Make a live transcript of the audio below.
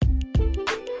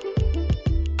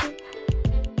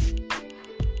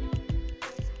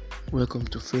Welcome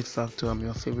to Faith Factor. I'm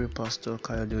your favorite pastor,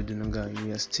 Kayode Odinunga.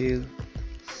 We are still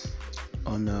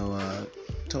on our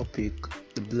topic,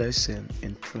 the blessing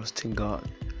in trusting God.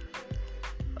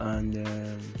 And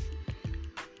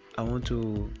I want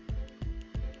to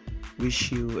wish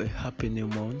you a happy new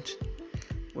month.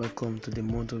 Welcome to the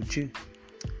month of June.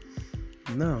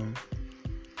 Now,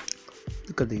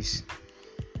 look at this.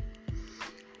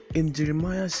 In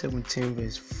Jeremiah 17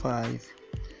 verse 5,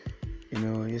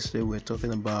 yesterday we were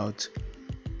talking about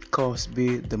cursed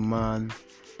be the man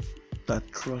that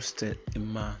trusted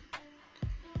in man.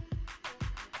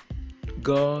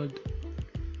 God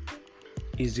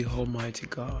is the Almighty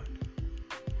God,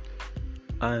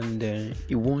 and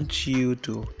He wants you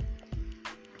to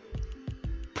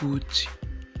put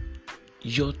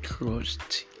your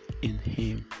trust in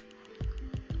Him.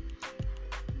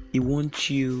 He wants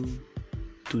you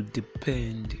to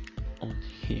depend on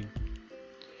Him.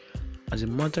 As a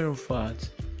matter of fact,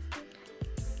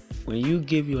 when you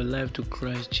gave your life to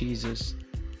Christ Jesus,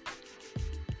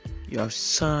 you have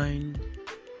signed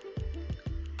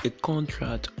a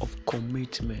contract of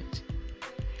commitment,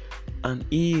 and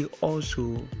He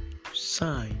also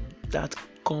signed that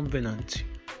covenant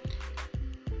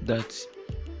that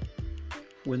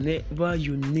whenever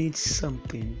you need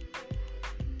something,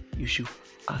 you should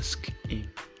ask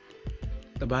Him.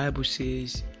 The Bible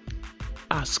says,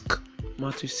 ask,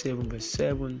 Matthew 7 verse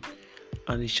 7,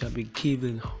 and it shall be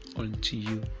given unto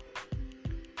you.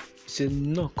 It said,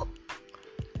 knock,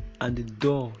 and the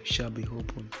door shall be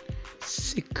opened.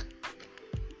 Seek,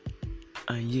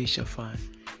 and ye shall find.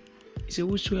 It said,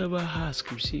 whosoever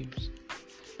asks receives,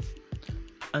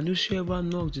 and whosoever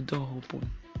knocks the door open,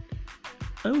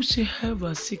 and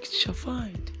whosoever seeks shall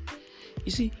find.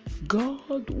 You see,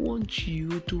 God wants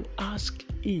you to ask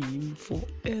Him for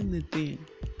anything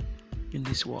in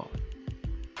this world.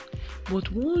 But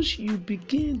once you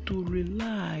begin to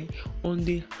rely on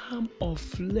the arm of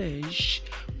flesh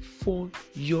for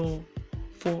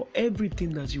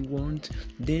everything that you want,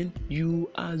 then you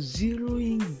are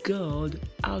zeroing God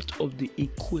out of the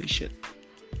equation.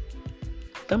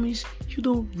 That means you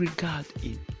don't regard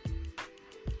Him.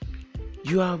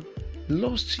 You have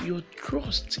lost your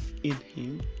trust in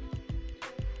Him,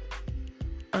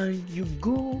 and you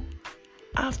go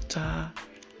after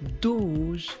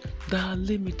those that are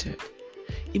limited.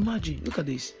 Imagine, look at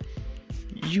this.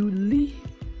 You leave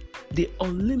the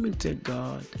unlimited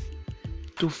God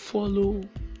to follow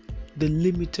the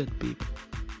limited people.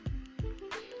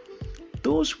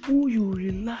 Those who you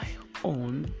rely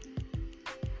on,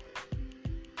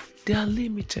 they are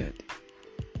limited.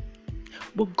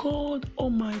 But God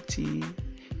Almighty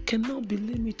cannot be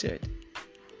limited,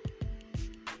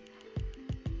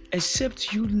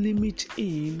 except you limit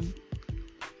Him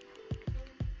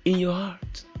in your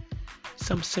heart.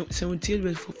 Psalm 78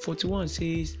 verse 41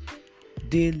 says,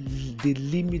 they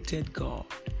limited God.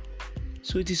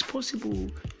 So it is possible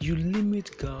you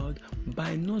limit God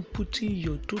by not putting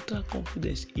your total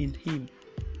confidence in Him,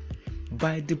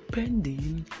 by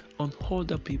depending on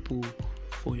other people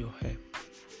for your help.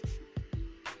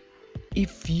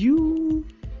 If you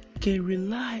can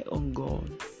rely on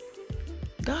God,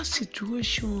 that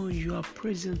situation you are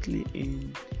presently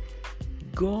in,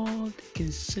 God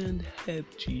can send help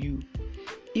to you,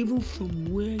 even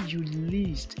from where you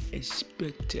least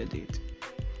expected it.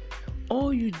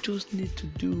 All you just need to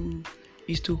do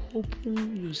is to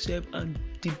open yourself and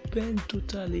depend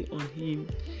totally on Him.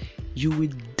 You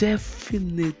will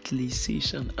definitely see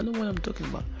something. I know what I'm talking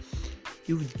about.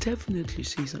 You will definitely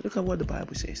see something. Look at what the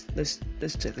Bible says. Let's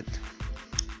check it.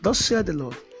 Thus said the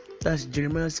Lord. That's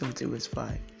Jeremiah 17 verse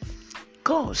 5.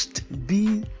 Cursed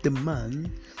be the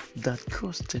man that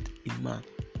trusted in man.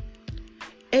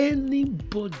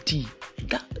 Anybody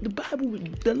that the Bible,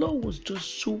 the Lord was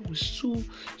just so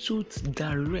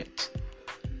direct.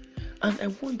 And I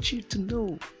want you to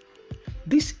know,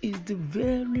 this is the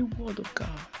very word of God.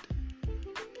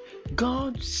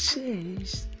 God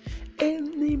says,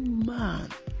 any man,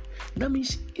 that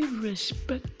means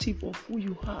irrespective of who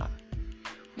you are,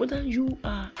 whether you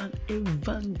are an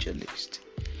evangelist,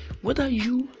 whether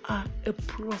you are a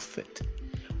prophet,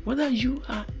 whether you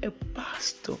are a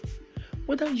pastor,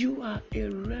 whether you are a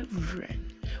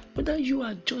reverend, whether you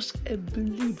are just a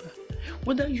believer,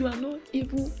 whether you are not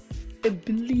even a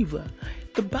believer,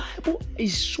 the Bible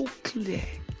is so clear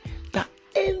that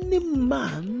any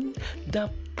man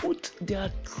that put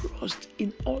their trust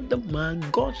in other man,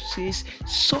 God says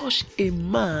such a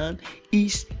man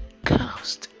is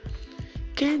cursed.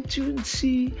 Can't you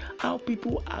see how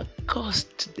people are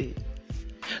cursed today?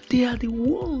 They are the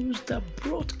ones that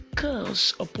brought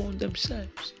curse upon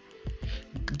themselves.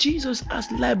 Jesus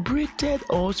has liberated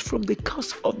us from the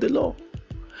curse of the law.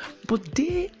 But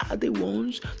they are the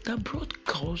ones that brought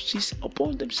curses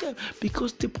upon themselves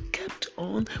because they kept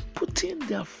on putting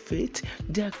their faith,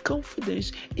 their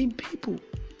confidence in people.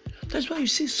 That's why you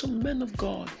see some men of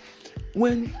God,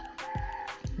 when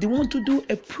they want to do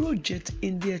a project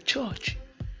in their church,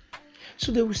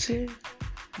 so they will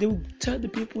tell the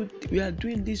people, we are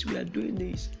doing this, we are doing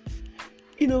this.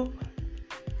 In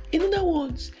other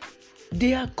words,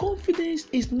 their confidence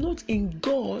is not in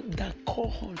God that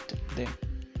called them.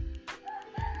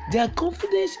 Their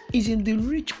confidence is in the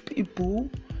rich people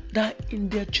that are in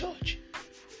their church.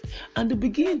 And they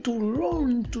begin to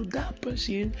run to that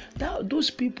person, those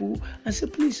people, and say,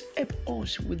 please help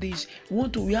us with this.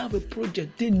 We have a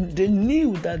project. They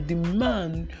knew that the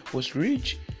man was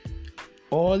rich.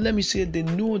 Or let me say, they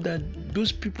know that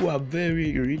those people are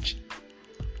very rich.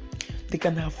 They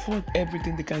can afford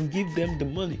everything. They can give them the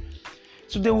money.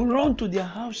 So they will run to their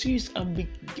houses and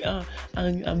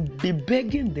be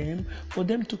begging them for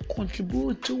them to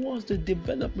contribute towards the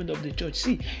development of the church.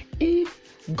 See, if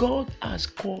God has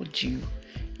called you,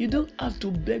 you don't have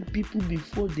to beg people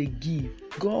before they give.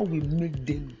 God will make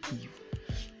them give.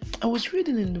 I was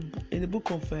reading in the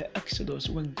book of Exodus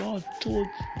when God told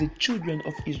the children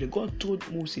of Israel, God told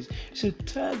Moses, he said,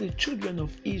 tell the children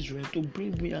of Israel to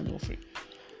bring me an offering.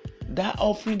 That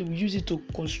offering, they will use it to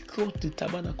construct the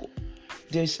tabernacle.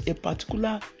 There's a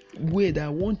particular way that I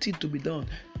want it to be done.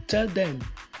 Tell them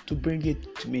to bring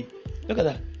it to me. Look at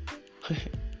that.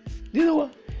 Do you know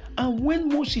what? And when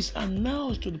Moses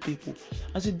announced to the people,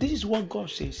 I said, this is what God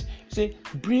says. He said,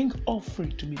 bring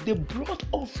offering to me. They brought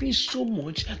offering so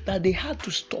much that they had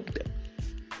to stop them.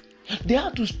 They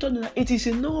had to stop them. It is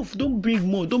enough. Don't bring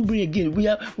more. Don't bring again.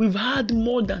 We've had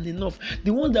more than enough.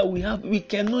 The one that we have, we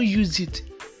cannot use it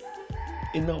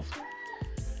enough.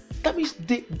 That means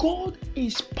God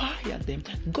inspired them.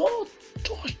 God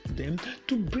touched them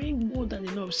to bring more than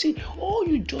enough. See, all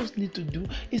you just need to do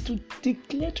is to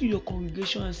declare to your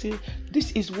congregation and say,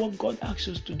 this is what God asks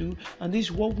us to do, and this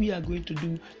is what we are going to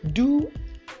do. Do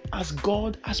as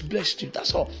God has blessed you.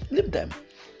 That's all. Leave them.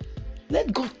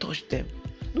 Let God touch them.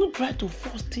 Don't try to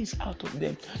force things out of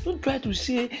them. Don't try to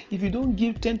say, if you don't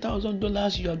give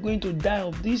 $10,000, you are going to die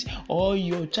of this, or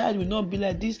your child will not be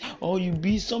like this, or you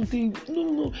be something.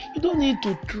 No. You don't need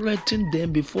to threaten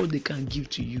them before they can give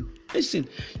to you. Listen,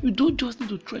 you don't just need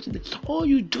to threaten them. All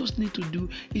you just need to do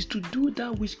is to do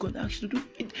that which God asked you to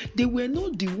do. They were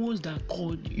not the ones that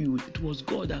called you. It was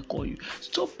God that called you.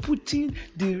 Stop putting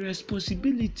the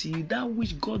responsibility, that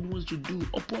which God wants to do,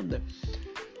 upon them.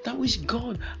 That which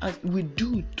God will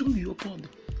do through you upon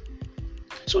them.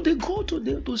 So they go to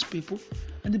those people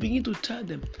and they begin to tell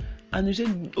them. And they say,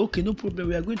 okay, no problem,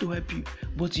 we are going to help you.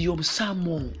 But your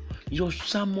sermon, you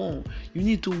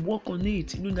need to work on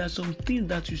it. There are some things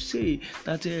that you say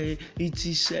that it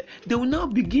is. They will now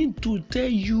begin to tell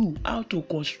you how to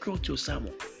construct your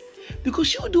sermon.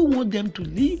 Because you don't want them to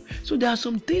leave. So there are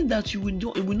some things that you will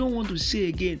not want to say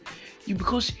again.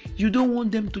 Because you don't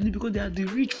want them to leave, because they are the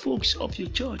rich folks of your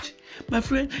church. My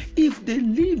friend, if they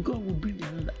leave, God will bring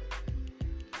another.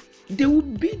 They will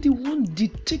be the one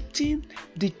dictating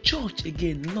the church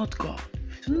again, not God.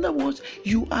 So in other words,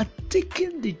 you are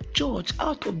taking the church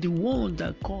out of the one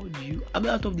that called you,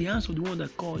 out of the hands of the one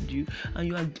that called you, and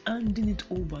you are handing it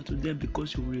over to them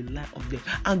because you rely on them.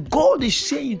 And God is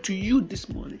saying to you this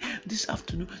morning, this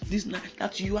afternoon, this night,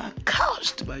 that you are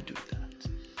cursed by doing that.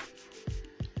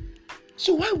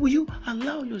 So why will you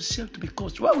allow yourself to be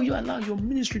cursed? Why will you allow your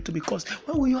ministry to be cursed?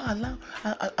 Why will you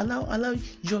allow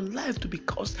your life to be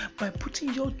cursed by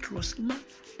putting your trust in man?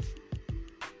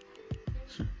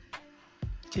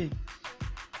 Okay.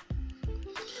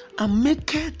 And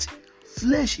maketh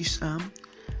flesh his arm,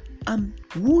 and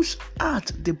whose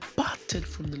heart departed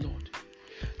from the Lord.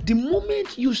 The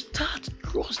moment you start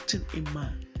trusting in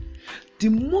man, the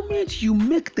moment you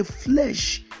make the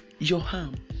flesh your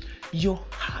arm, your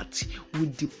heart will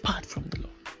depart from the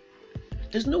Lord.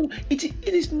 There's no, it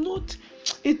is not,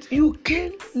 you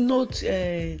cannot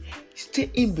stay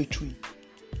in between.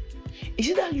 Is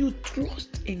it that you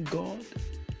trust in God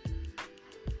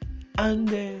and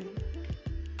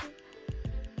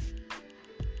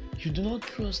you do not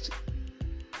trust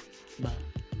man,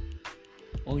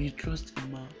 or you trust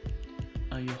in man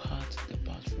and your heart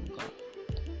departs from God?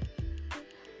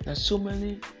 There's so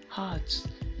many hearts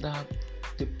that have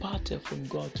departed from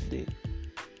God today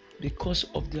because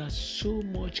of their so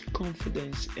much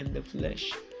confidence in the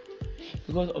flesh,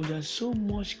 because of their so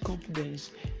much confidence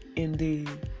in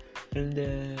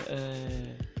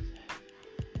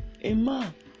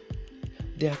man.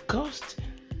 They are cursed,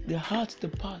 their hearts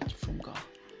depart from God.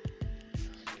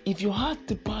 If your heart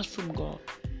departs from God,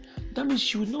 that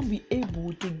means you will not be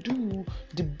able to do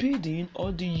the bidding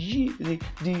or the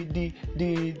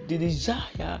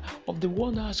desire of the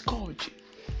one that has called you,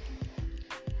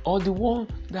 or the one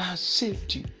that has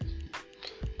saved you,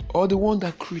 or the one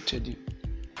that created you.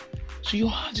 So your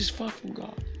heart is far from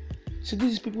God. So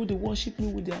these people, they worship me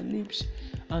with their lips,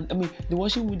 and they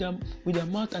worship with their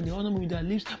mouth, and they honor me with their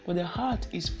lips, but their heart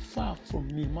is far from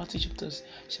me. Matthew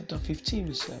chapter 15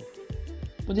 verse 7.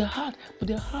 But their heart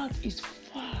is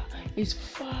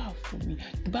far from me.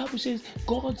 The Bible says,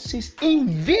 God says, in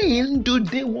vain do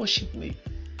they worship me.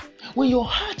 When your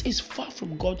heart is far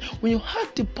from God, when your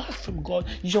heart departs from God,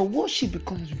 your worship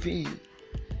becomes vain.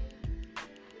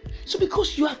 So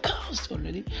because you are cast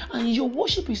already, and your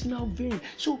worship is now vain,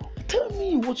 so tell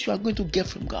me what you are going to get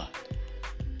from God.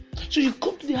 So you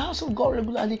come to the house of God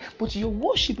regularly, but your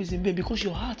worship is in vain because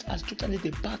your heart has totally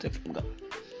departed from God.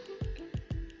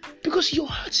 Because your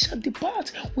heart shall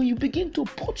depart when you begin to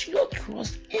put your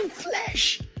trust in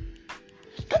flesh.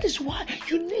 That is why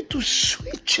you need to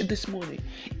switch this morning.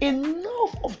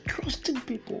 Enough of trusting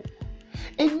people.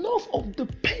 Enough of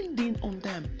depending on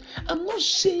them. I'm not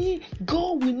saying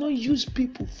God will not use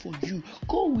people for you.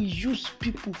 God will use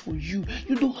people for you.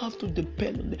 You don't have to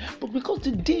depend on them. But because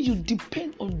the day you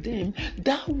depend on them,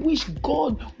 that which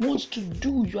God wants to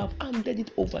do, you have handed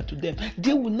it over to them.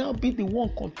 They will now be the one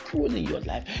controlling your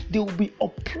life. They will be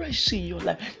oppressing your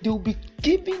life. They will be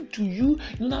giving to you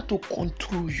in order to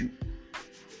control you.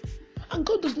 And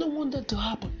God does not want that to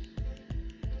happen.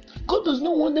 God does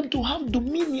not want them to have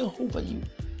dominion over you.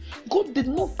 God did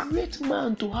not create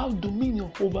man to have dominion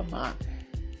over man.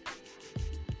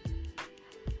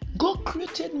 God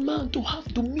created man to have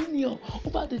dominion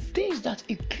over the things that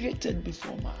He created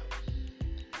before man.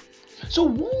 So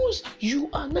once you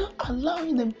are now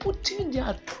allowing them, putting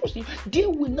their trust in you, they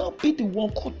will now be the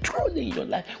one controlling your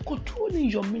life, controlling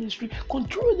your ministry,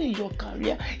 controlling your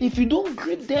career. If you don't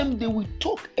greet them, they will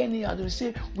talk anyhow. They will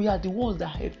say, we are the ones that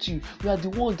helped you. We are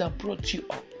the ones that brought you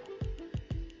up.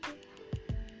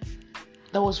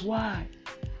 That was why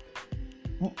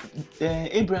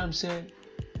Abraham said,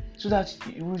 so that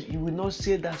you will not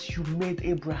say that you made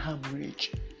Abraham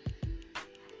rich.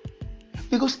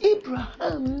 Because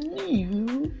Abraham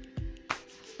knew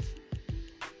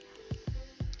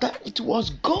that it was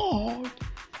God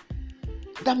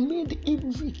that made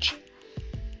him rich.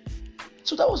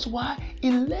 So that was why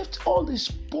he left all the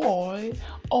spoil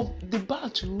of the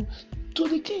battle to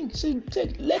the king. He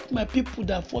said, let my people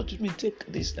that fought with me take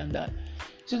this and that.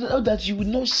 So that you will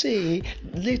not say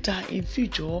later in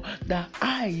future that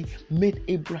I made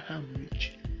Abraham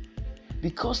rich.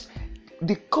 Because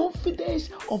the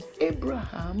confidence of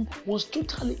Abraham was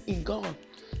totally in God,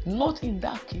 not in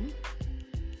that king.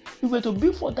 If it were to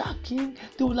be for that king,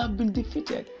 they would have been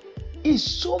defeated. He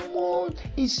summoned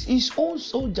his own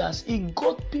soldiers, he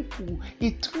got people,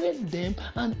 he trained them,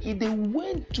 and they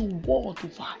went to war to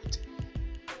fight.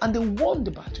 And they won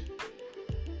the battle.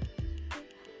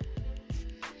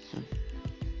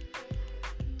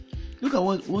 Look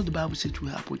at what the Bible says will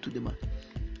happen to the man.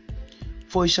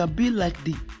 For it shall be like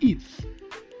the heath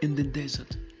in the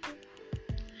desert,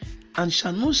 and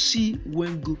shall not see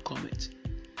when good cometh.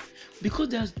 Because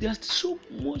there's so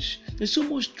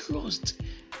much trust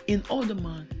in other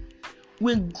man.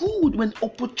 When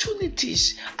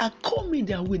opportunities are coming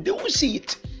their way, they won't see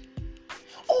it.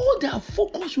 All their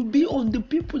focus will be on the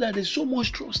people that there's so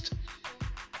much trust.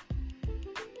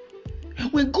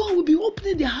 When God will be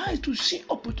opening their eyes to see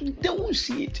opportunity, they won't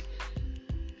see it.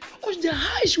 Because their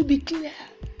eyes will be clear.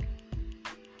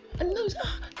 And now,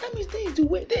 that means there is the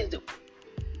way. There is the.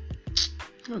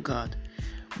 Oh God.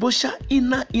 But shall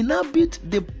inhabit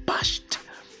the parched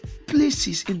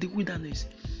places in the wilderness.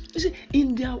 You see,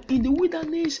 in the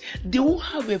wilderness, they won't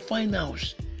have a fine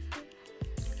house.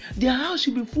 Their house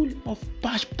will be full of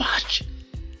patch.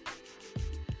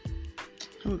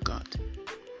 Oh God.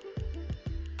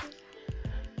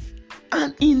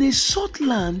 And in a salt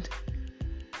land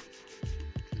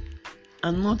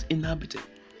and not inhabited.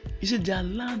 You see, their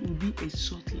land will be a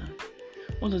salt land.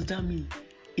 What does that mean?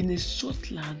 In a salt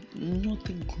land,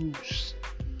 nothing grows.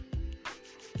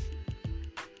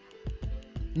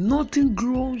 Nothing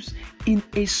grows in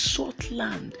a salt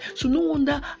land. So no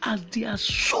wonder as they are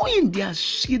sowing their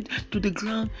seed to the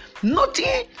ground,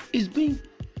 nothing is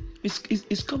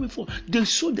coming forth. They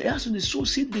sow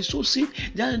seed, they sow seed,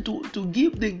 they are to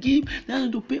give, they give, they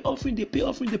are to pay offering, they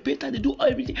pay tithe, they do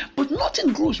everything. But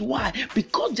nothing grows. Why?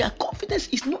 Because their confidence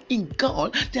is not in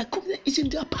God, their confidence is in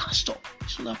their pastor.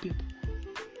 It's not people.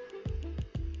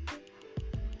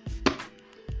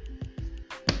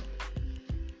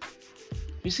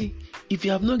 You see, If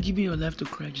you have not given your life to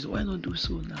Christ, why not do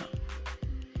so now?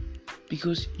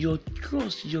 Because your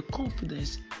trust, your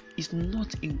confidence is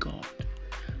not in God,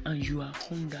 and you are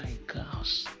under a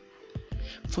curse.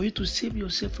 For you to save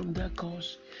yourself from that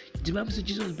curse, the Bible says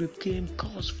Jesus became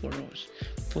curse for us.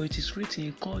 For it is written,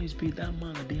 "A curse be that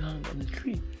man that be hung on the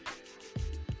tree."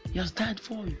 He has died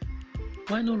for you.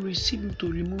 Why not receive Him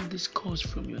to remove this curse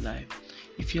from your life?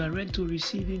 If you are ready to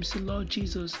receive Him, say, "Lord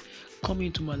Jesus, come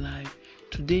into my life.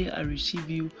 Today I receive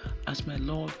you as my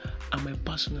Lord and my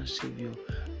personal Savior."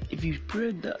 If you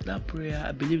pray that prayer,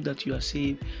 I believe that you are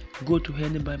saved. Go to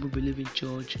any Bible believing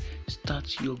church.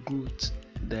 Start your growth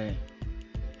there.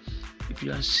 If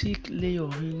you are sick, lay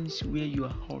your hands where you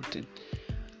are hurting.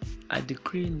 I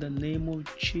decree in the name of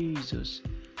Jesus,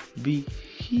 be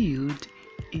healed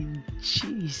in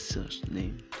Jesus'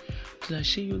 name. Till I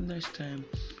see you next time,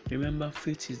 remember,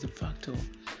 faith is the factor,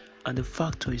 and the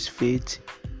factor is faith.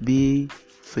 Be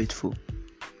faithful.